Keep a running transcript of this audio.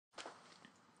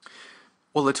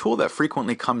Well, a tool that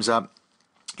frequently comes up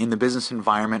in the business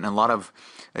environment, and a lot of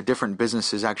different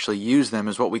businesses actually use them,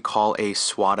 is what we call a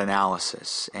SWOT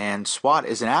analysis. And SWOT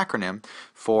is an acronym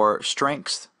for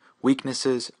strengths,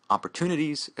 weaknesses,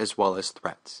 opportunities, as well as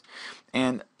threats.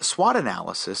 And SWOT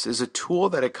analysis is a tool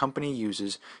that a company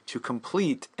uses to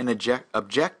complete an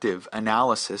objective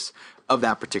analysis of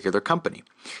that particular company.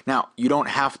 Now, you don't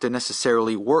have to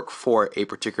necessarily work for a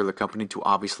particular company to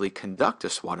obviously conduct a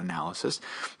SWOT analysis,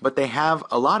 but they have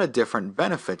a lot of different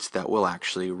benefits that we'll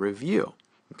actually review.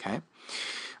 Okay?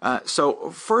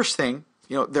 So first thing,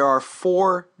 there are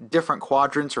 4 different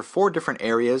quadrants or 4 different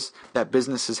areas that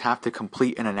businesses have to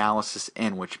complete an analysis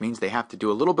in, which means they have to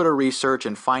do a little bit of research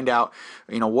and find out,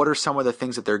 what are some of the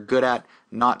things that they're good at,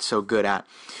 not so good at.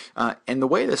 And the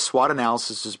way the SWOT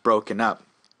analysis is broken up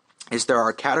is there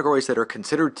are categories that are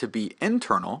considered to be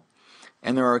internal,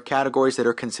 and there are categories that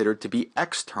are considered to be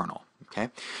external. Okay?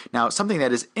 Now, something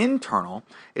that is internal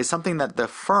is something that the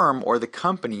firm or the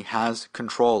company has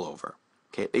control over.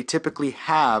 Okay? They typically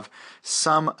have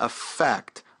some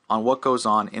effect on what goes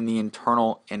on in the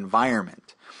internal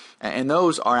environment. And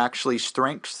those are actually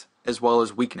strengths as well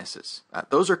as weaknesses.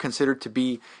 Those are considered to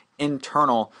be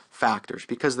internal factors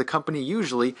because the company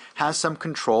usually has some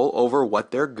control over what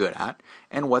they're good at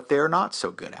and what they're not so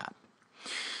good at.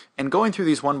 And going through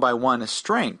these one by one, a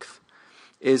strength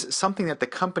is something that the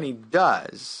company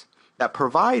does that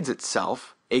provides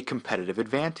itself a competitive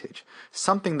advantage.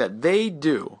 Something that they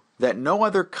do that no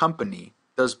other company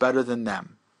does better than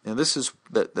them. Now, this is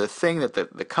the thing that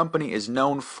the company is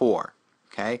known for.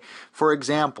 Okay? For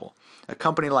example, a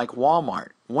company like Walmart,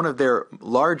 one of their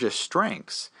largest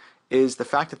strengths is the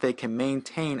fact that they can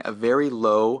maintain a very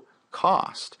low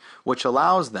cost, which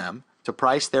allows them to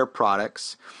price their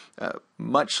products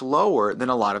much lower than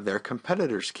a lot of their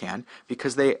competitors can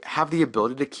because they have the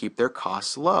ability to keep their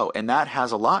costs low. And that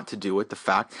has a lot to do with the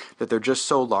fact that they're just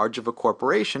so large of a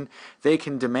corporation, they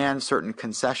can demand certain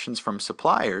concessions from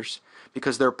suppliers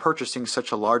because they're purchasing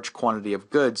such a large quantity of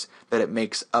goods that it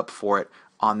makes up for it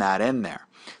on that end there.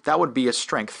 That would be a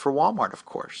strength for Walmart, of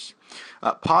course.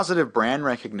 Positive brand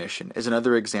recognition is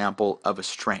another example of a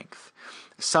strength.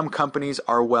 Some companies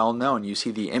are well known. You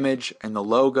see the image and the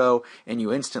logo, and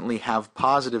you instantly have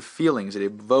positive feelings. It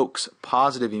evokes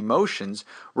positive emotions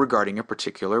regarding a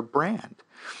particular brand.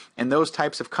 And those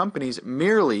types of companies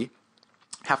merely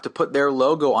have to put their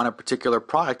logo on a particular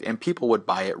product, and people would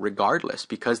buy it regardless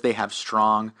because they have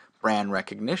strong brand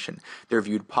recognition. They're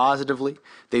viewed positively.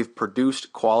 They've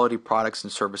produced quality products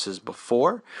and services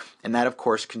before, and that, of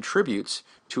course, contributes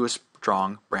to a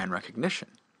strong brand recognition.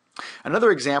 Another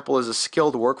example is a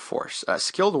skilled workforce. A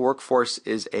skilled workforce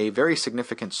is a very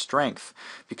significant strength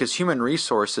because human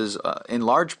resources, in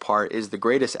large part, is the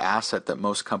greatest asset that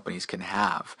most companies can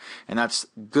have, and that's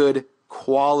good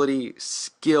quality,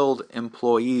 skilled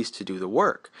employees to do the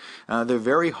work. They're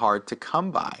very hard to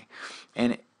come by,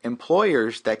 and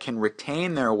employers that can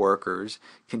retain their workers,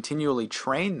 continually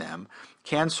train them,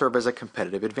 can serve as a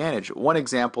competitive advantage. One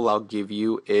example I'll give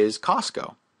you is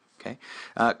Costco. Okay,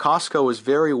 Costco is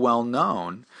very well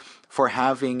known for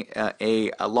having a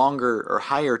longer or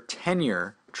higher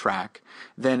tenure track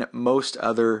than most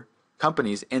other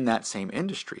companies in that same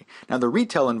industry. Now, the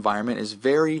retail environment is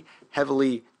very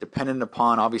heavily dependent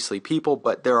upon, obviously, people,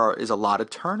 but there is a lot of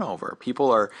turnover.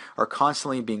 People are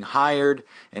constantly being hired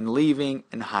and leaving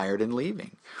and hired and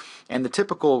leaving. And the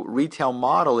typical retail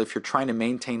model, if you're trying to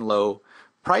maintain low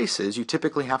prices, you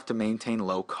typically have to maintain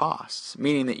low costs,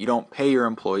 meaning that you don't pay your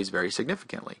employees very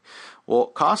significantly.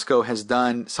 Well, Costco has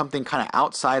done something kind of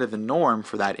outside of the norm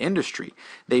for that industry.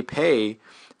 They pay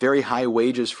very high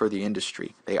wages for the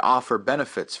industry. They offer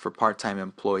benefits for part-time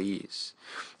employees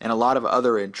and a lot of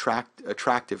other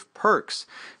attractive perks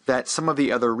that some of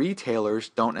the other retailers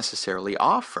don't necessarily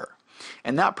offer.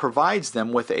 And that provides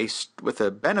them with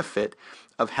a benefit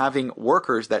of having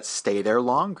workers that stay there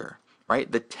longer. Right?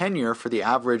 The tenure for the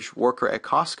average worker at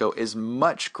Costco is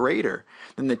much greater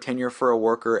than the tenure for a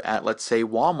worker at, let's say,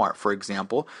 Walmart, for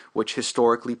example, which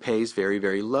historically pays very,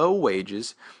 very low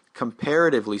wages,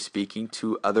 comparatively speaking,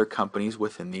 to other companies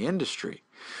within the industry.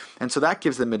 And so that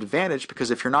gives them advantage because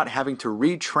if you're not having to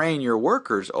retrain your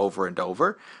workers over and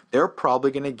over, they're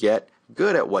probably going to get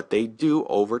good at what they do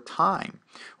over time.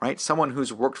 Right? Someone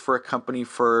who's worked for a company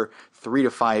for 3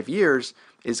 to 5 years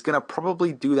is going to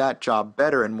probably do that job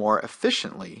better and more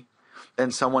efficiently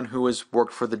than someone who has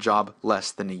worked for the job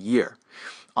less than a year.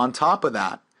 On top of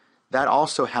that, that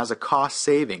also has a cost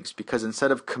savings because instead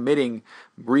of committing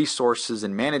resources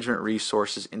and management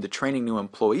resources into training new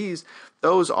employees,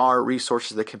 those are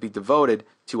resources that can be devoted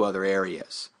to other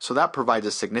areas. So that provides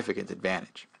a significant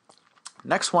advantage.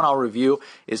 Next one I'll review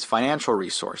is financial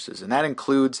resources, and that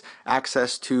includes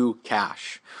access to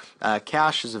cash.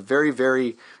 Cash is a very,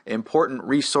 very important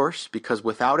resource because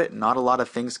without it, not a lot of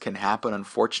things can happen,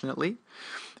 unfortunately.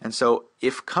 And so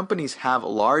if companies have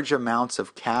large amounts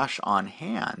of cash on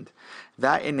hand,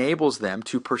 that enables them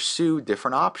to pursue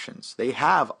different options. They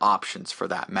have options for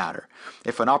that matter.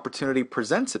 If an opportunity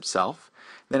presents itself,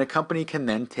 then a company can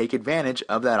then take advantage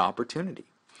of that opportunity.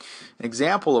 An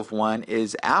example of one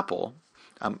is Apple.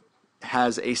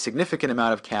 Has a significant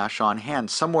amount of cash on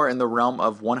hand, somewhere in the realm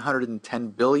of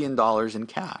 $110 billion in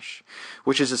cash,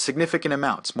 which is a significant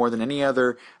amount. It's more than any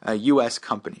other U.S.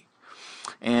 company.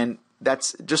 And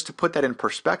that's, just to put that in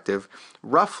perspective,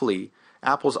 roughly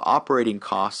Apple's operating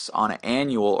costs on an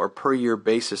annual or per year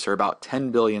basis are about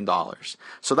 $10 billion.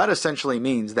 So that essentially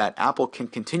means that Apple can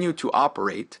continue to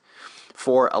operate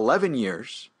for 11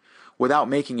 years without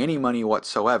making any money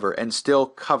whatsoever and still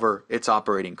cover its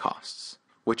operating costs,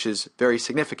 which is very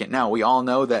significant. Now, we all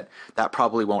know that that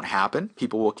probably won't happen.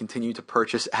 People will continue to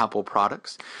purchase Apple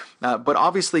products. But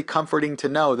obviously comforting to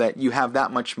know that you have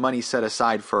that much money set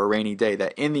aside for a rainy day,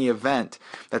 that in the event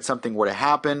that something were to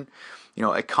happen,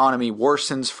 economy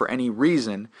worsens for any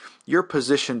reason, you're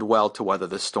positioned well to weather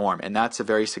the storm. And that's a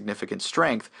very significant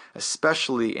strength,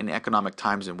 especially in economic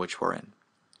times in which we're in.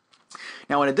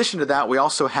 Now, in addition to that, we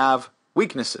also have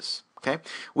weaknesses. Okay?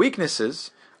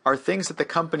 Weaknesses are things that the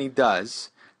company does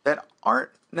that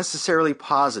aren't necessarily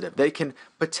positive. They can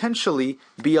potentially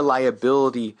be a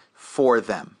liability for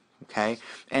them. Okay?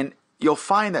 And you'll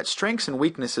find that strengths and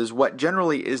weaknesses, what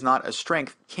generally is not a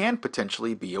strength, can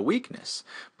potentially be a weakness,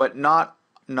 but not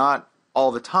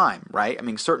all the time, right? I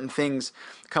mean, certain things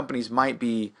companies might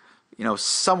be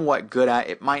somewhat good at.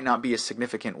 It might not be a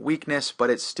significant weakness, but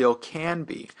it still can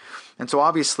be. And so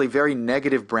obviously very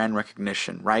negative brand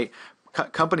recognition, right?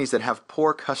 Companies that have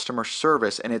poor customer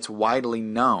service and it's widely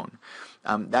known,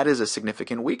 that is a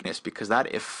significant weakness because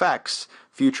that affects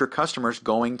future customers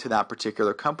going to that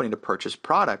particular company to purchase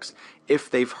products if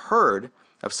they've heard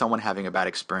of someone having a bad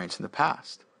experience in the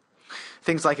past.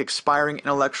 Things like expiring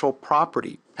intellectual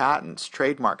property, patents,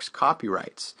 trademarks,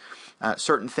 copyrights,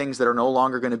 certain things that are no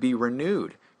longer going to be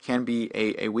renewed can be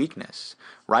a weakness.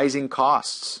 Rising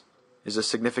costs is a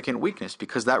significant weakness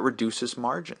because that reduces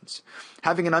margins.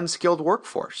 Having an unskilled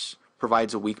workforce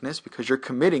provides a weakness because you're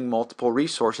committing multiple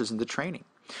resources into training.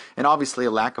 And obviously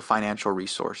a lack of financial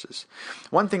resources.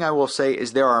 One thing I will say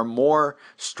is there are more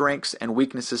strengths and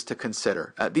weaknesses to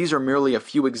consider. These are merely a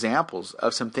few examples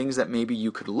of some things that maybe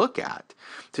you could look at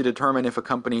to determine if a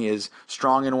company is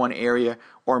strong in one area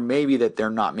or maybe that they're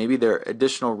not. Maybe their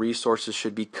additional resources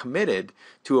should be committed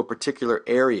to a particular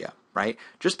area. Right?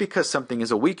 Just because something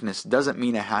is a weakness doesn't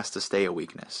mean it has to stay a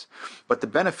weakness. But the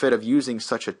benefit of using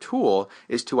such a tool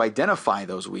is to identify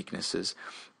those weaknesses,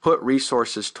 put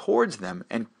resources towards them,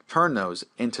 and turn those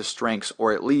into strengths,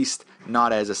 or at least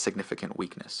not as a significant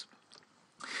weakness.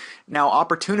 Now,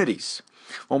 opportunities.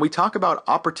 When we talk about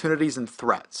opportunities and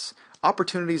threats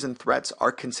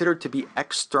are considered to be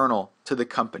external to the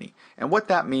company. And what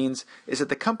that means is that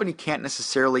the company can't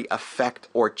necessarily affect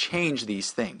or change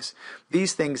these things.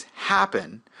 These things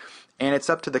happen, and it's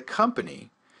up to the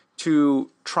company to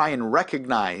try and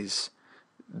recognize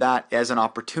that as an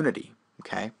opportunity.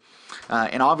 Okay?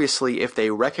 And obviously, if they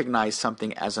recognize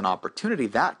something as an opportunity,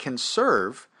 that can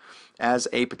serve as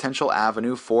a potential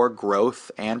avenue for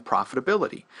growth and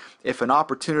profitability. If an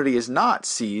opportunity is not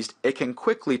seized, it can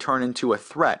quickly turn into a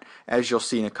threat, as you'll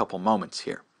see in a couple moments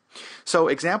here. So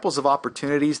examples of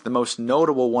opportunities, the most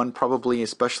notable one probably,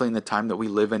 especially in the time that we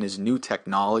live in, is new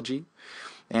technology.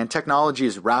 And technology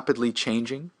is rapidly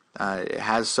changing. It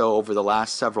has so over the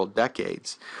last several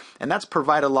decades. And that's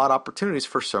provided a lot of opportunities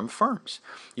for some firms.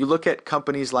 You look at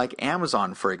companies like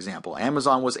Amazon, for example.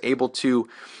 Amazon was able to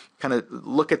kind of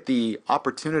look at the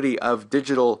opportunity of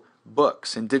digital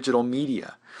books and digital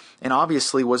media, and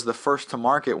obviously was the first to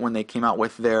market when they came out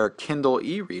with their Kindle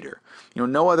e-reader.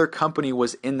 No other company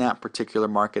was in that particular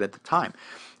market at the time.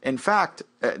 In fact,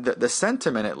 the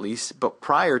sentiment at least, but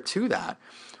prior to that,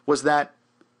 was that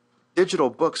digital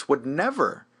books would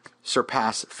never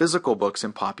surpass physical books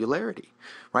in popularity,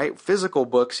 right? Physical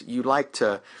books, you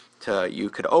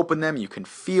could open them, you can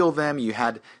feel them, you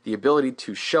had the ability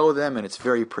to show them, and it's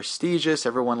very prestigious.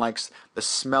 Everyone likes the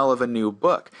smell of a new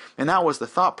book. And that was the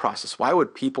thought process. Why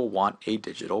would people want a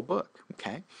digital book?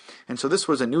 Okay? And so this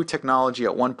was a new technology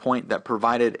at one point that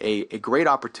provided a great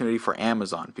opportunity for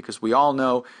Amazon, because we all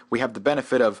know we have the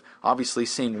benefit of obviously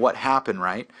seeing what happened,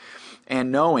 right?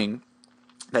 And knowing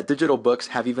that digital books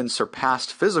have even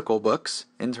surpassed physical books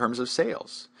in terms of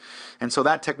sales. And so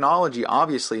that technology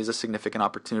obviously is a significant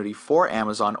opportunity for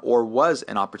Amazon, or was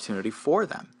an opportunity for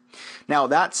them. Now,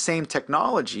 that same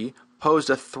technology posed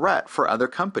a threat for other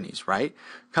companies, right?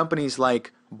 Companies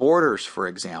like Borders, for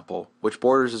example, which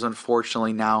Borders is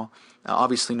unfortunately now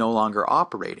obviously no longer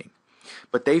operating.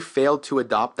 But they failed to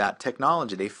adopt that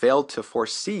technology. They failed to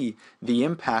foresee the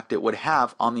impact it would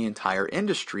have on the entire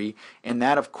industry, and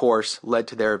that, of course, led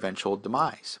to their eventual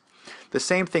demise. The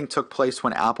same thing took place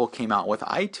when Apple came out with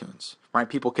iTunes, right?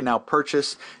 People can now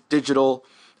purchase digital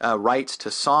rights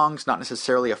to songs, not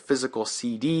necessarily a physical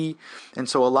CD. And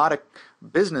so a lot of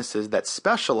businesses that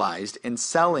specialized in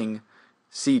selling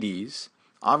CDs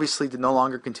obviously did no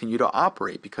longer continue to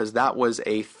operate, because that was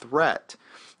a threat,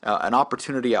 an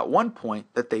opportunity at one point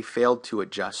that they failed to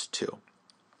adjust to.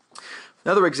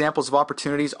 Other examples of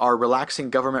opportunities are relaxing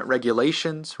government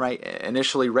regulations, right?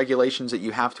 Initially, regulations that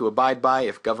you have to abide by.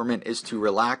 If government is to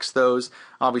relax those,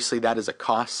 obviously that is a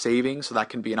cost saving, so that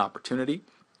can be an opportunity.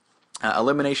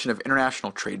 Elimination of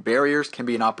international trade barriers can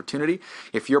be an opportunity.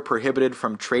 If you're prohibited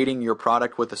from trading your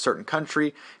product with a certain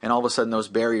country and all of a sudden those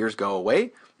barriers go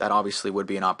away, that obviously would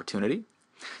be an opportunity.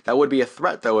 That would be a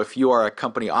threat, though, if you are a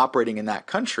company operating in that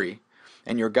country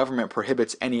and your government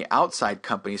prohibits any outside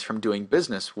companies from doing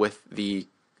business with the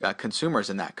consumers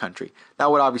in that country.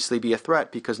 That would obviously be a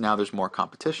threat, because now there's more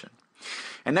competition.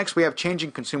 And next we have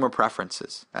changing consumer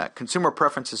preferences. Consumer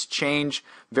preferences change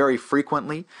very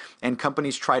frequently, and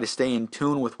companies try to stay in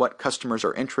tune with what customers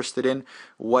are interested in,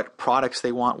 what products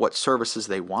they want, what services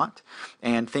they want,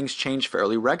 and things change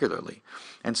fairly regularly.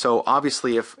 And so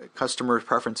obviously if customer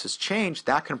preferences change,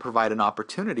 that can provide an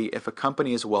opportunity if a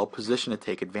company is well positioned to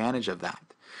take advantage of that.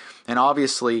 And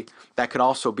obviously that could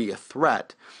also be a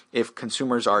threat if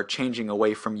consumers are changing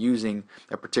away from using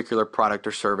a particular product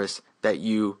or service that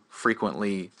you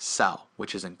frequently sell,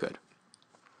 which isn't good.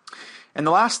 And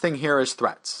the last thing here is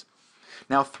threats.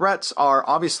 Now, threats are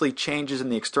obviously changes in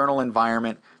the external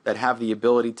environment that have the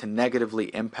ability to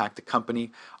negatively impact a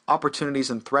company. Opportunities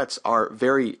and threats are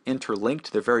very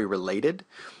interlinked. They're very related.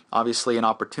 Obviously, an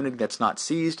opportunity that's not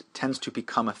seized tends to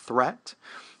become a threat.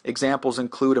 Examples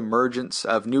include emergence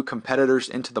of new competitors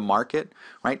into the market,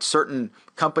 right? Certain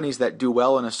companies that do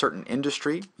well in a certain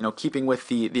industry, keeping with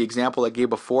the example I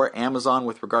gave before, Amazon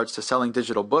with regards to selling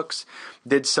digital books,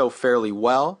 did so fairly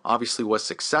well, obviously was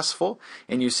successful,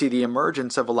 and you see the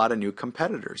emergence of a lot of new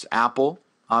competitors. Apple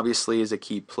obviously is a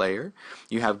key player.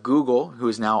 You have Google, who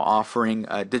is now offering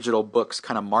a digital books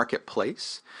kind of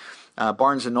marketplace.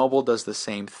 Barnes & Noble does the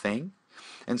same thing.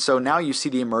 And so now you see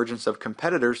the emergence of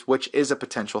competitors, which is a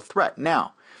potential threat.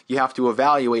 Now, you have to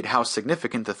evaluate how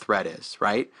significant the threat is,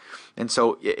 right? And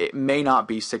so it may not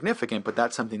be significant, but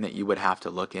that's something that you would have to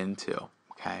look into,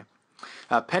 okay?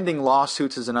 Pending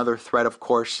lawsuits is another threat, of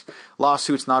course.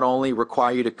 Lawsuits not only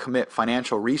require you to commit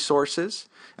financial resources,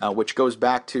 which goes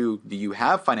back to, do you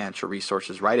have financial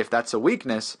resources, right? If that's a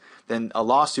weakness, then a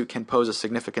lawsuit can pose a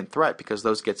significant threat, because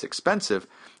those gets expensive,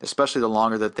 especially the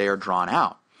longer that they are drawn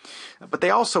out. But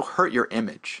they also hurt your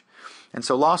image. And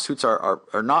so lawsuits are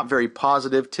not very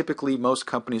positive. Typically, most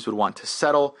companies would want to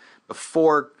settle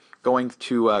before going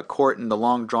to court in the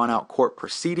long drawn-out court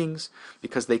proceedings,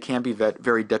 because they can be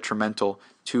very detrimental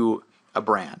to a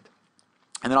brand.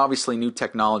 And then obviously new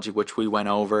technology, which we went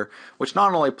over, which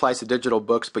not only applies to digital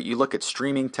books, but you look at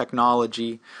streaming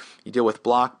technology, you deal with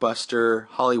Blockbuster,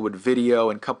 Hollywood Video,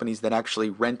 and companies that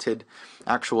actually rented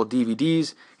actual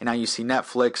DVDs, and now you see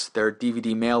Netflix, their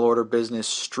DVD mail order business,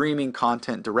 streaming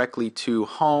content directly to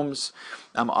homes,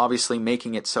 obviously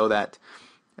making it so that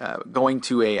going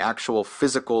to a actual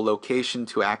physical location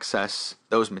to access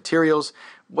those materials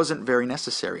wasn't very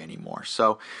necessary anymore.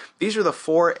 So these are the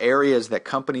 4 areas that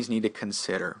companies need to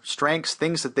consider. Strengths,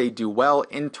 things that they do well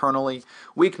internally.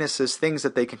 Weaknesses, things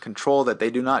that they can control that they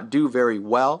do not do very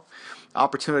well.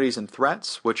 Opportunities and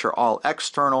threats, which are all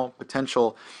external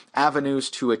potential avenues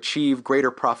to achieve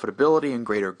greater profitability and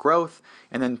greater growth.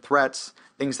 And then threats,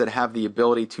 things that have the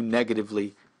ability to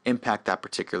negatively impact that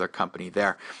particular company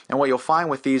there. And what you'll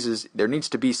find with these is there needs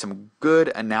to be some good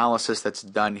analysis that's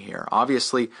done here.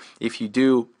 Obviously, if you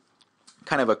do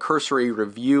kind of a cursory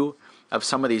review of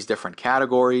some of these different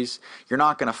categories, you're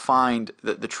not going to find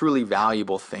the truly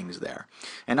valuable things there.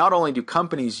 And not only do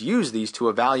companies use these to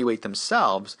evaluate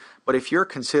themselves, but if you're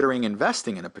considering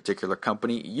investing in a particular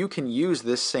company, you can use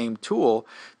this same tool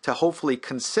to hopefully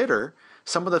consider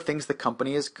some of the things the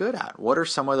company is good at. What are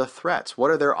some of the threats?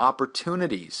 What are their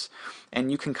opportunities?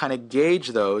 And you can kind of gauge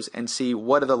those and see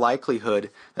what are the likelihood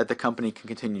that the company can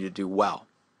continue to do well.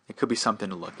 It could be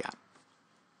something to look at.